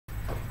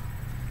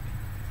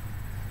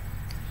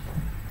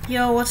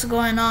Yo, what's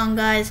going on,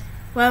 guys?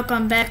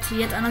 Welcome back to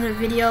yet another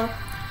video.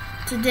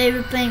 Today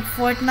we're playing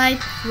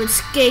Fortnite with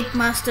Skate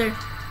Master.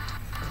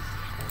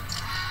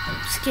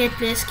 Skate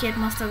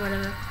Master,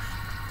 whatever.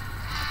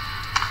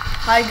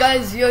 Hi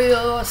guys,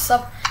 yo, what's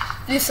up?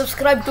 Please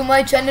subscribe to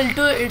my channel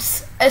too.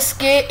 It's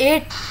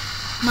SK8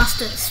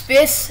 Master.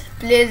 Space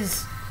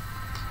Plays.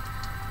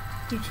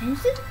 You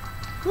changed it?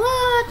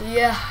 What?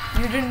 Yeah,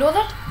 you didn't know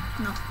that?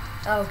 No.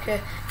 Okay.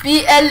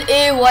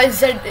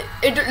 PLAYZ.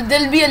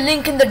 There'll be a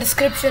link in the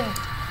description.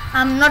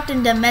 I'm not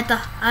in the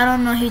meta. I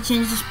don't know he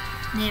changed his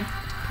name.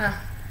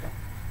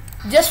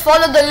 Just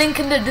follow the link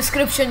in the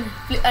description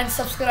and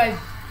subscribe.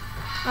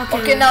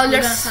 Okay, now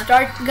let's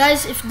start.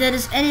 Guys, if there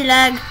is any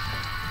lag,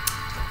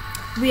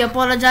 we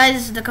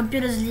apologize. The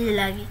computer is really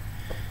laggy.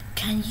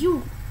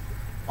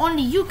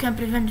 Only you can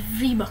prevent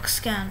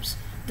V-Bucks scams.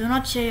 Do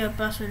not share your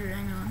password with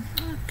anyone.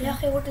 Okay.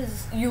 Yeah, what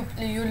is you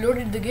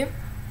loaded the game?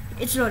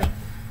 It's loading.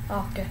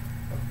 Okay.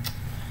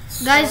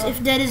 Guys, if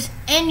there is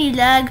any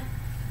lag,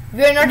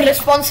 we are not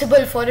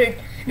responsible for it.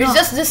 No. It's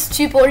just this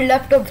cheap old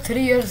laptop,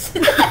 3 years.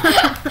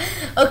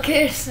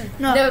 Okay,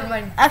 no, never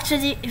mind.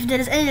 Actually, if there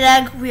is any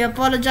lag, we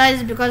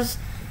apologize because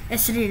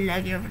it's really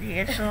laggy over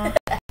here. So,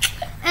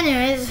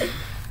 anyways,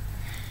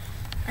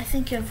 I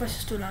think your voice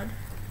is too loud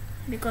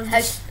because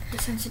the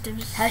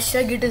sensitivities.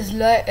 Hashtag it is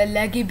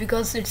laggy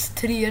because it's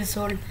 3 years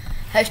old.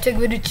 Hashtag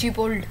very cheap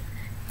old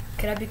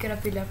crappy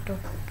laptop.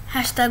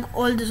 Hashtag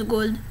old is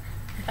gold.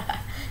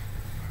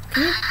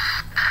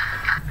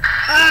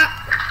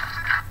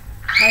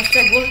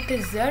 Hashtag what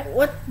is that?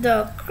 What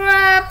the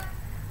crap?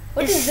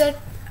 What is that?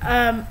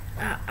 I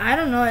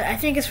don't know. I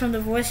think it's from the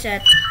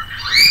Voicechat.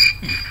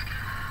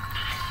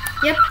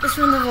 Yep, it's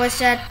from the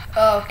Voicechat.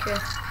 Oh, okay.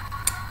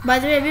 By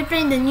the way, we're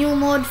playing the new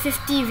mode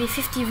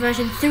 50v50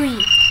 version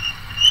 3.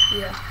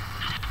 Yeah.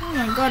 Oh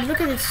my god,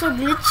 look at it, so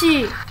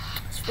glitchy.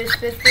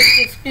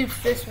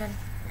 Space, man.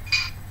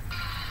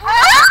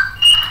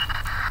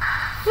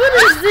 What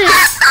is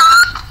this?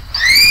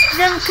 The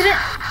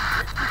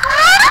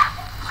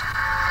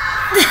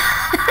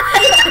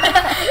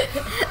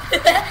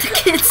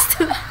kids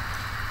too.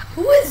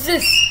 Who is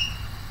this?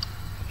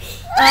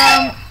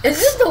 Is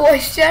this the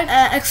voice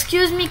chat?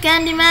 Excuse me,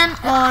 Candyman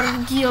or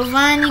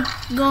Giovanni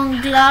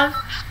Gonglav.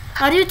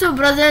 Are you two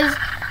brothers?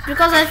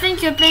 Because I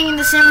think you're playing in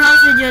the same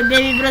house with your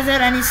baby brother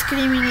and he's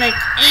screaming like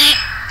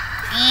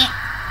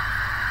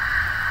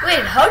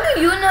Wait, how do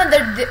you know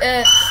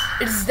that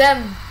it's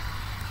them?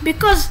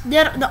 Because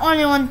they're the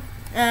only one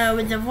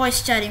with the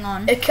voice chatting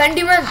on. Hey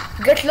Candyman,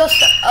 get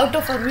lost out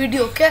of our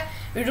video, okay?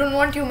 We don't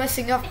want you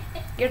messing up.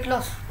 Get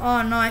lost.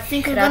 Oh no, I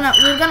think we're gonna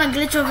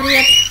glitch over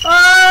here. Oh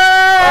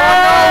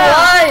no,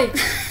 why?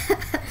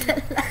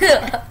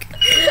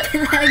 The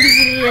lag is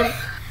real.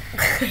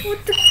 What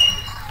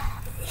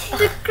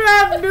the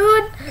crap,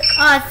 dude?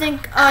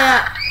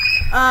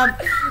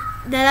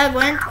 The lag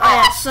went. Oh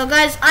yeah. So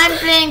guys, I'm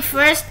playing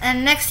first,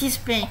 and next he's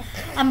playing.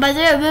 And by the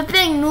way, we're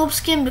playing noob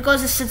skin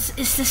because it's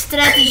a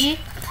strategy.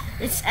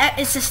 It's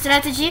a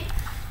strategy.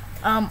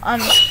 I'm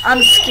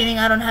just kidding.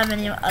 I don't have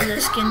any other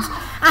skins.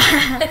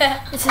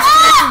 It's a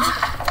strategy.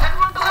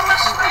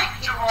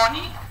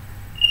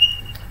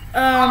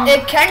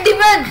 Hey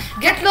Candyman,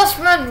 get lost,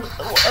 man.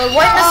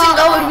 Why messing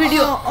our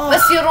video?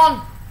 Mess your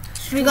own.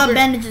 We got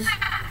bandages.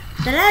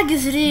 The lag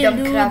is real,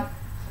 dude. Crap.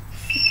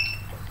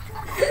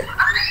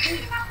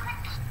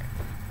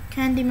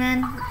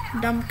 Candyman,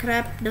 dumb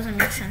crap, doesn't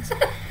make sense.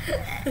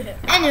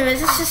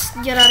 Anyways, let's just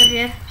get out of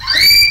here.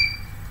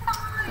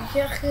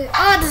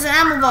 Oh, there's an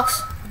ammo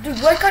box. Dude,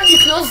 why can't you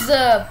close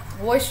the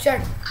voice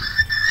chat?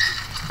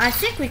 I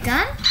think we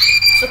can.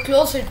 So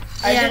close it.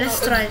 Yeah, let's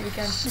try. We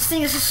can. This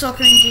thing is just so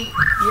cringy.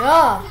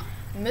 Yeah,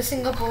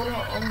 messing up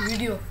on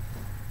video.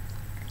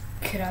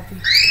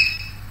 Crappy.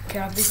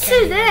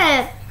 Still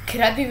there.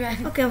 Crappy,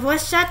 man. Okay,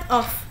 voice chat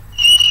off.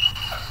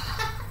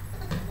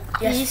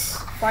 Yes, please.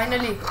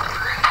 Finally.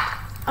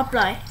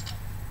 Apply.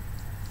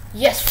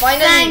 Yes,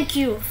 finally. Thank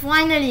you.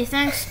 Finally,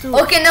 thanks to.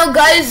 Okay, now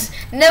guys,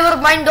 never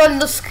mind all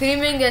the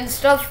screaming and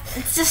stuff.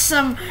 It's just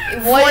some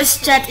voice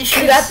chat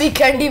issues. Crappy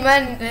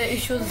Candyman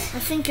issues. I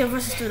think your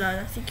voice is too loud.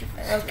 I think your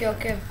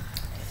voice.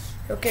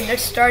 Okay.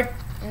 Let's start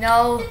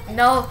now.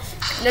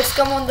 Let's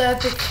come on the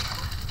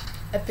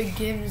epic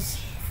games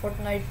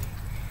Fortnite.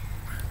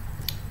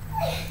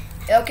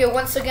 Okay,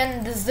 once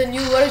again, this is the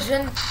new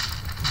version.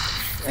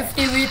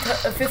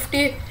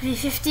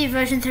 50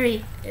 version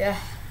 3. Yeah.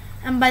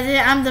 And by the way,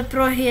 I'm the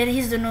pro here,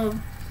 he's the noob.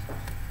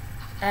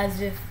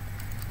 As if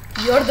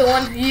you're the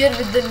one here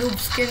with the noob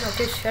skin.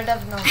 Okay, shut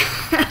up now.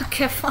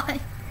 Okay, fine.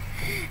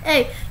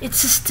 Hey,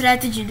 it's a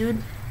strategy,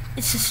 dude.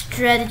 It's a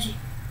strategy.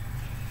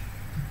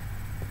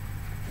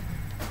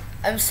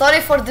 I'm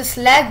sorry for this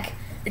lag.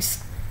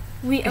 It's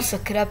a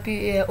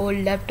crappy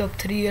old laptop,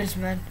 3 years,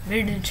 man.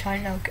 Made in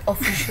China, okay,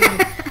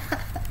 officially.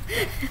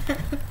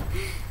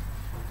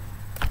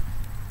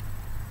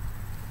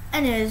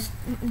 Anyways,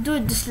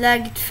 dude, this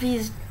lag, it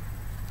freezes.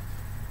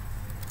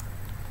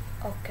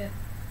 Okay.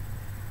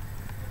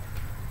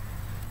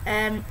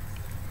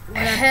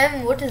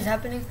 What is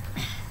happening?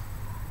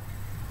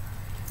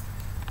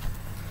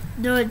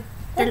 Dude,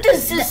 What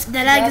is this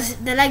The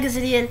crap? lag is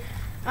real.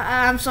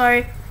 I'm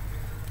sorry.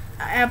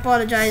 I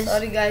apologize.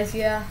 Sorry guys,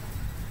 yeah.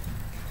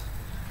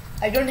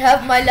 I don't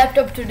have my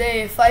laptop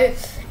today. If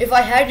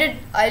I had it,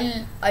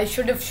 I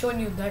should have shown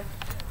you that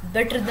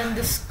better than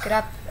this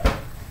crap.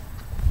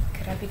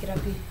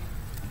 Crappy.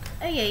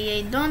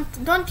 Hey,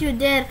 don't you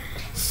dare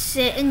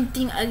say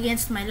anything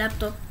against my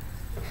laptop.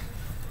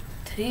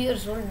 3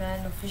 years old,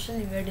 man,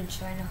 officially made in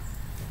China.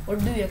 What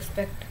do you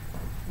expect?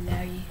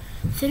 Laggy.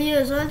 3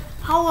 years old?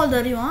 How old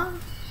are you, huh?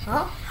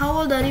 Huh? How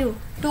old are you?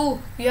 2.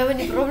 You have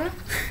any problem?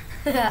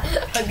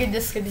 Okay,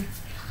 just kidding.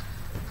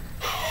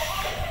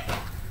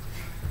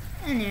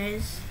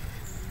 Anyways.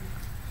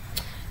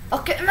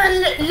 Okay,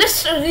 man,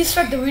 let's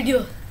restart the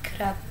video.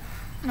 Crap.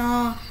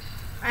 No,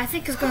 I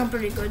think it's going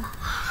pretty good.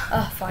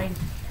 Ah, fine.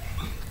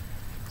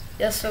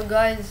 Yeah, so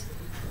guys,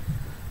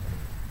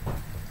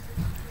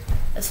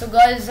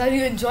 are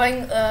you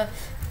enjoying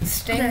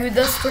staying with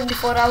us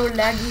 24-hour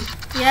laggy?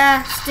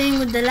 Yeah, staying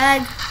with the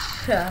lag.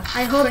 Yeah.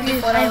 I hope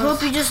 24 hours.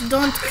 hope you just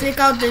don't click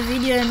out the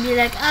video and be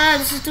like,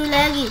 this is too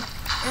laggy.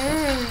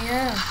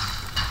 Yeah.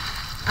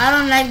 I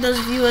don't like those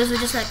viewers who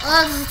just like,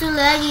 this is too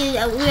laggy.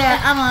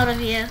 I'm out of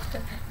here.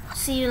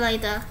 See you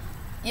later.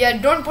 Yeah,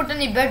 don't put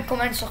any bad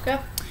comments, okay?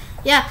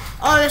 Yeah,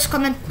 always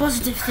comment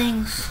positive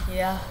things.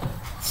 Yeah.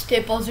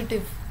 Stay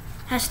positive.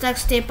 Hashtag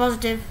stay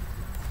positive.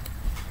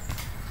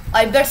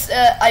 I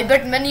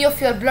bet many of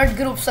your blood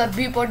groups are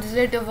B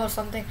positive or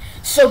something.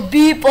 So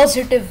be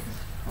positive.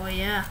 Oh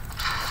yeah,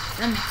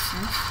 that makes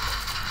sense.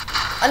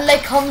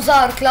 Unlike Hamza,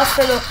 our class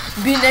fellow,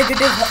 B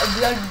negative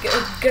blood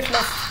get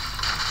lost.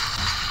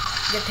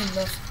 Get him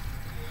lost.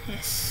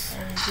 Yes.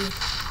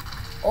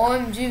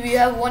 OMG, we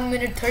have 1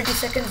 minute 30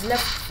 seconds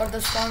left for the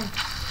song.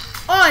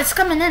 Oh, it's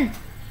coming in.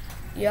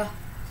 Yeah.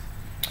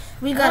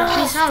 We gotta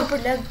peace out.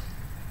 Stupid leg.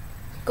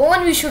 Go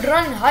on, we should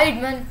run,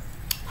 hide, man.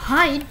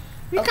 Hide?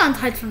 We can't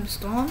hide from the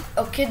storm.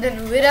 Okay,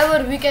 then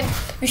wherever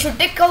we should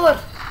take cover.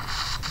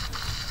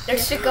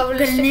 Let's take cover.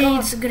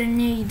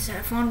 Grenades.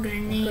 I found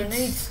grenades.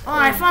 Grenades. Oh,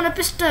 I found a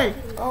pistol.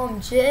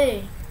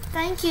 OMG.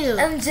 Thank you.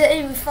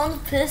 MJ, we found a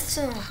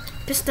pistol.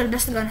 Pistol,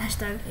 best gun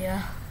hashtag.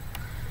 Yeah.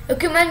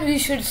 Okay, man, we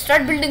should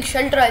start building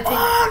shelter, I think.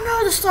 Oh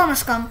no, the storm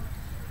has come.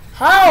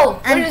 How?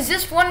 And There is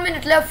just 1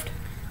 minute left.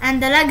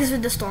 And the lag is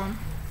with the storm.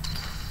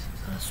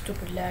 Oh,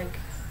 stupid lag.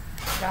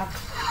 Crap.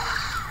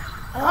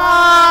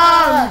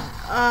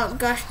 Oh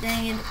gosh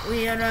dang it.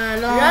 We are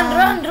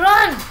alone.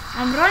 Run.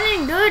 I'm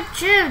running, dude.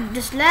 Chill.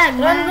 This lag,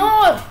 Run man.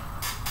 more.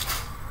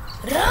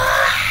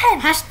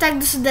 Run. Hashtag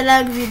this is the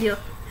lag video.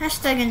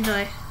 Hashtag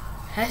enjoy.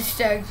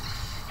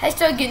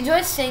 Hashtag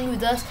enjoy staying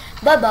with us.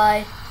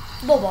 Bye-bye.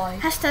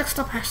 Hashtag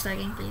stop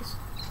hashtagging, please.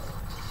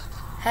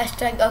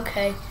 Hashtag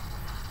okay.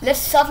 Let's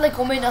start like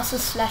Omenasa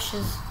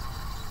slashes.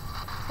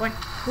 What?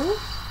 Who?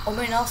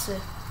 Omenasa.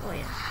 Oh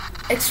yeah.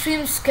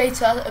 Extreme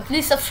skater.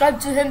 Please subscribe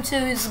to him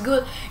too. He's a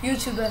good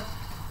YouTuber.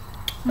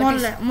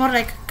 More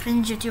like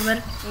cringe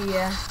YouTuber.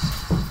 Yeah.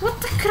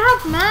 What the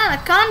crap, man? I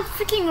can't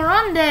freaking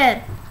run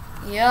there.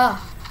 Yeah.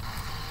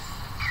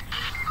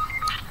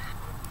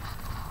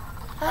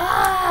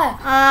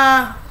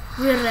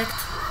 We're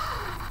wrecked.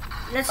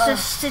 Let's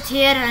just sit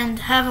here and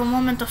have a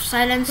moment of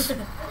silence.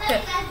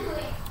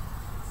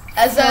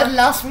 As our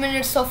last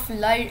minutes of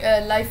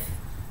life.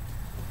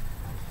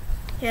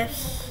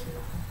 Yes.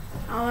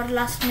 Our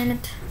last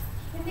minute.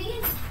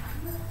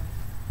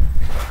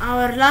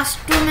 Our last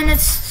 2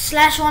 minutes /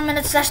 1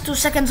 minute / 2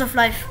 seconds of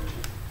life.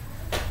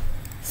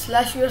 /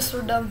 we're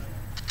so dumb.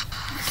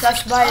 /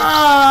 bye.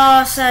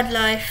 Oh, sad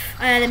life.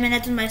 I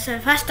eliminated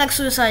myself. Hashtag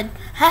suicide.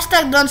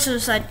 Hashtag don't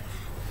suicide.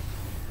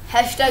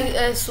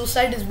 Hashtag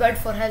suicide is bad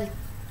for health.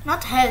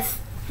 Not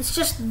health. It's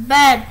just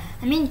bad.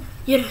 I mean,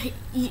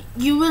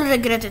 you will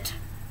regret it.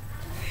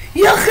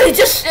 Yeah,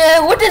 just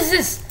what is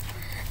this?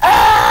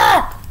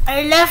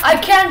 I left. I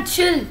can't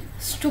chill.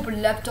 Stupid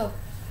laptop.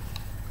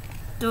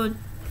 Dude,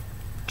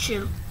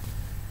 chill.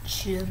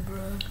 Chill,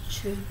 bro.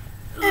 Chill.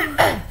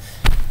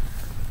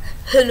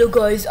 Hello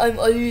guys, I'm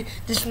Ali.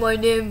 My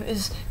name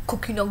is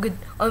Cookie Nugget.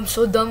 I'm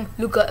so dumb.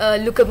 Look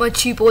at my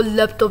cheap old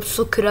laptop,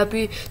 so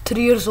crappy.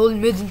 3 years old,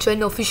 made in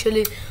China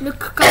officially. Look,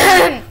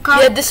 come.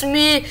 Yeah, this is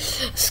me.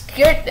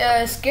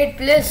 Skate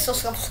plays. So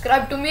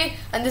subscribe to me,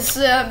 and this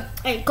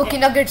Hey, Cookie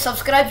Nugget.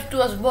 Subscribe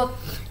to us both.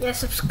 Yeah,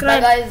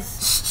 subscribe. Bye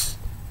guys.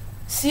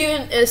 See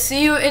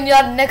you in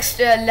your next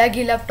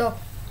laggy laptop,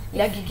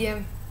 laggy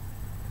game.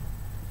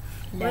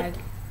 Lag.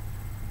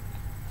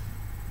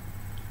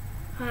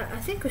 I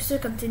think we're still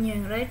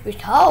continuing, right?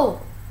 Wait,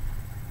 how?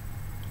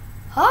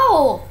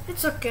 How?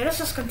 It's okay. Let's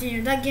just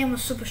continue. That game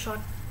was super short.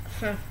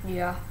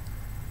 Yeah.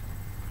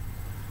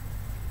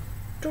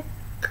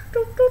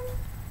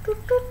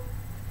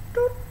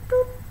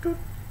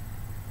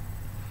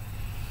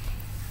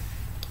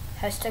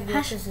 Hashtag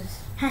what is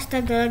this?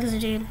 Hashtag the lag is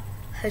real.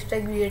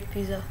 Hashtag we ate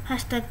pizza.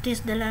 Hashtag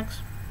taste the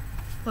lags.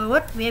 Wait,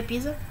 what? We have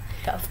pizza?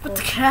 Yeah, of What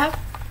the course. crap?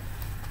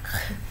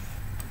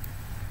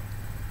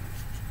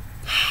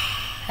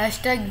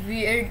 Hashtag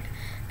we ate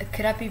a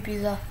crappy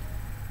pizza.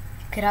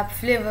 Crap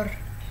flavor.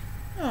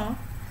 Oh.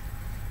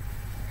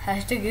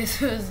 Hashtag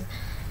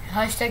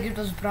hashtag it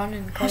was brown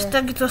in color.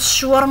 Hashtag it was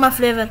shawarma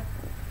flavor.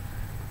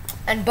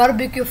 And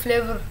barbecue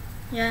flavor.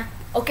 Yeah.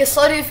 Okay,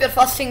 sorry if you're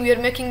fasting. We are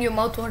making your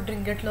mouth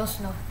watering. Get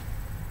lost now.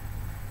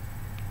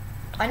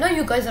 I know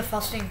you guys are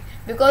fasting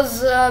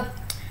because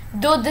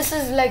though this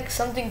is like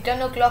something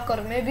 10 o'clock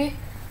or maybe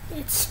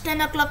It's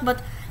 10 o'clock,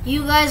 but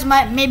you guys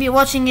might maybe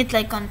watching it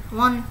like on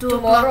 1, 2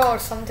 tomorrow o'clock. or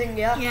something.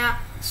 Yeah. Yeah.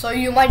 So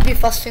you might be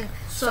fasting.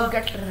 So So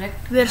get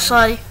wrecked. we're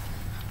sorry.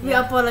 We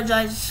Yeah.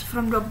 apologize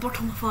from the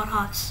bottom of our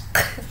hearts.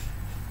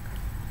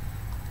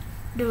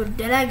 Dude,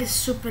 the lag is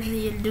super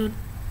real, dude.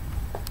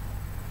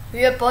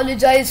 We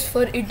apologize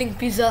for eating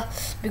pizza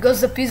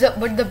because the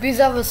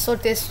pizza was so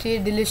tasty,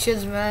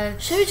 delicious, man.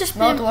 Should we just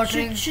play?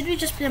 Mouth-watering. Should we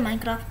just play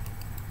Minecraft?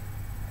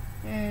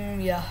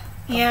 Yeah.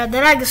 Yeah, the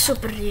lag is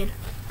super real.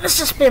 Let's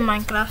just play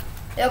Minecraft.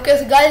 Okay,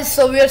 so guys,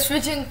 so we are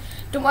switching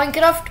to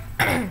Minecraft.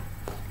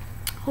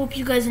 Hope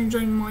you guys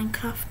enjoy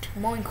Minecraft.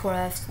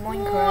 Minecraft.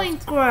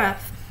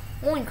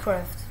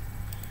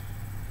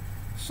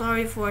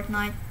 Sorry,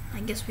 Fortnite. I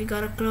guess we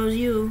gotta close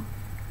you.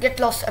 Get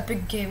lost,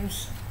 Epic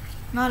Games.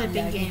 Not Epic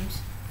Laggy. Games.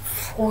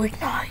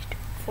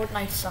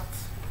 Fortnite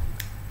sucks.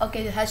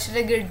 Okay,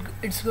 hashtag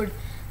it's good.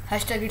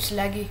 Hashtag it's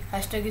laggy.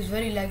 Hashtag is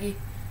very laggy.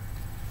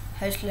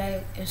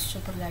 Hashtag is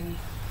super laggy.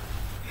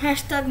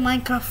 Hashtag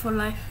Minecraft for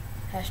life.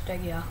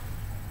 Hashtag yeah.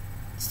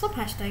 Stop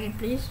hashtagging,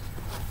 please.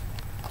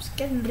 It's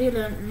getting real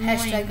annoying.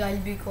 Hashtag I'll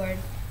be quiet.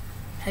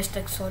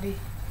 Hashtag sorry.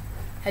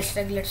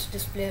 Hashtag let's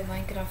just play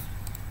Minecraft.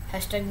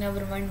 Hashtag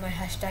never mind my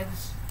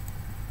hashtags.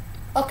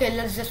 Okay,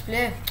 let's just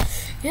play.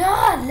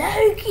 Yeah,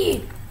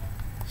 laggy.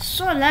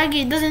 So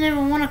laggy, it doesn't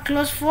even want to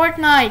close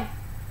Fortnite.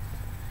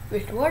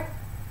 Wait, what?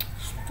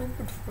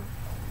 Stupid foot.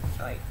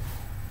 Sorry.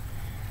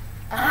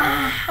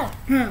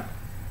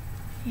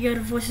 Your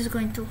voice is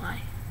going too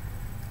high.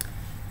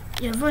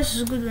 Your voice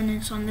is good when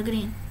it's on the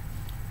green.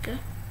 Okay?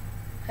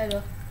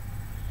 Hello.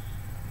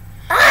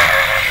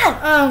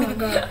 Oh my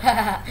god.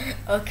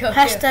 Okay.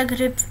 Hashtag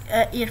rip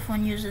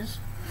earphone users.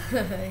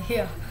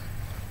 Yeah.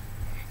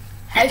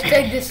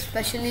 Hashtag this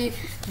specially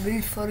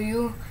built for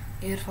you,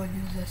 earphone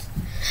users.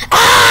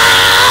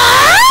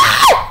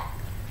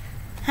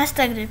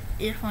 Hashtag rip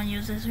earphone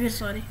users. We're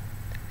sorry.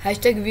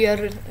 Hashtag we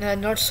are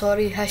not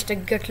sorry.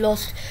 Hashtag get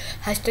lost.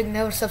 Hashtag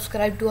never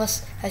subscribe to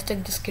us.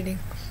 Hashtag just kidding.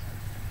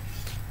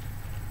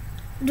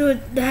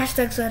 Dude, the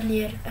hashtags are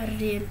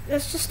real.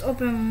 Let's just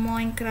open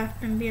Minecraft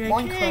and be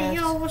like, hey,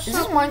 yo, what's Is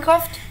up? this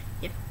Minecraft?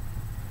 Yep.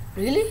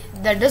 Really?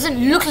 That doesn't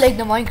look like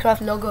the Minecraft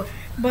logo.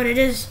 But it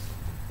is.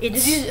 Did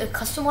It's you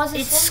customize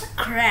it? it's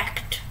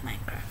cracked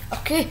Minecraft.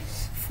 Okay.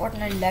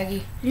 Fortnite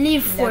laggy.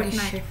 Leave Laggy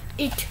Fortnite. shit.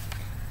 It.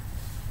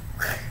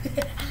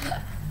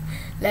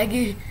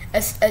 Laggy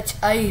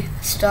SHI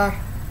star.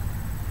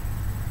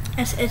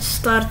 SH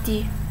star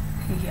T.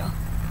 Yeah.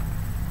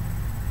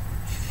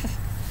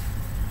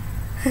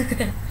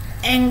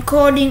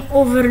 Encoding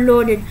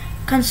overloaded.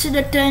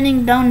 Consider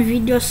turning down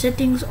video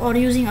settings or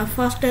using a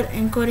faster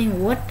encoding.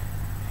 What?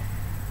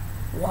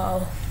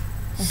 Wow.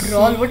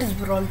 Brawl. See? What is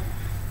brawl?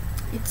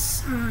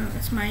 It's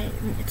my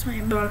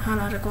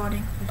Brawlhalla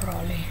recording.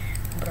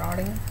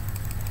 Brawling.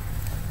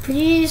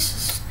 Please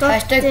stop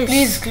Hashtag this.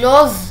 please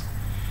close.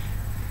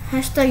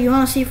 Hashtag you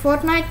wanna see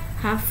Fortnite?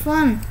 Have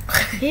fun.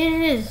 Here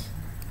it is.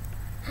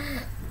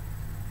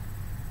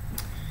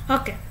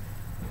 Okay.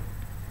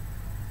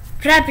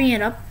 Wrapping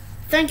it up.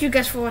 Thank you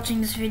guys for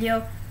watching this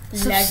video.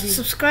 Laggy.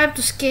 Subscribe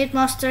to Skate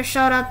Master.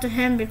 Shout out to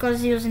him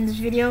because he was in this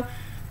video.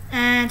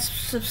 And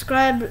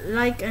subscribe,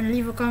 like, and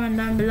leave a comment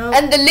down below.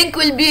 And the link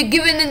will be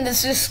given in the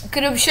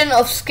description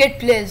of Skate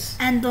Plays.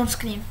 And don't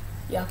scream.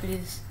 Yeah,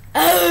 please.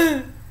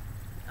 Okay.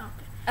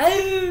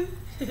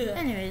 Okay,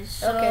 Anyways.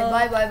 So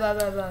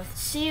bye.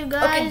 See you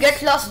guys. Okay,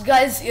 get lost,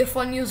 guys.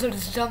 Earphone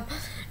users,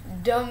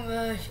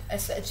 dumb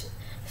SH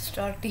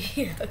star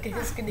T. Okay,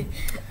 just kidding.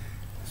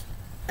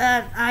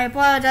 I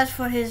apologize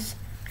for his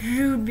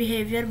rude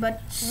behavior,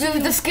 but We were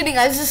just kidding.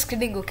 I was just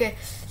kidding. Okay,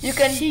 you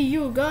can see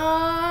you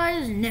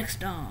guys next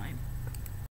time.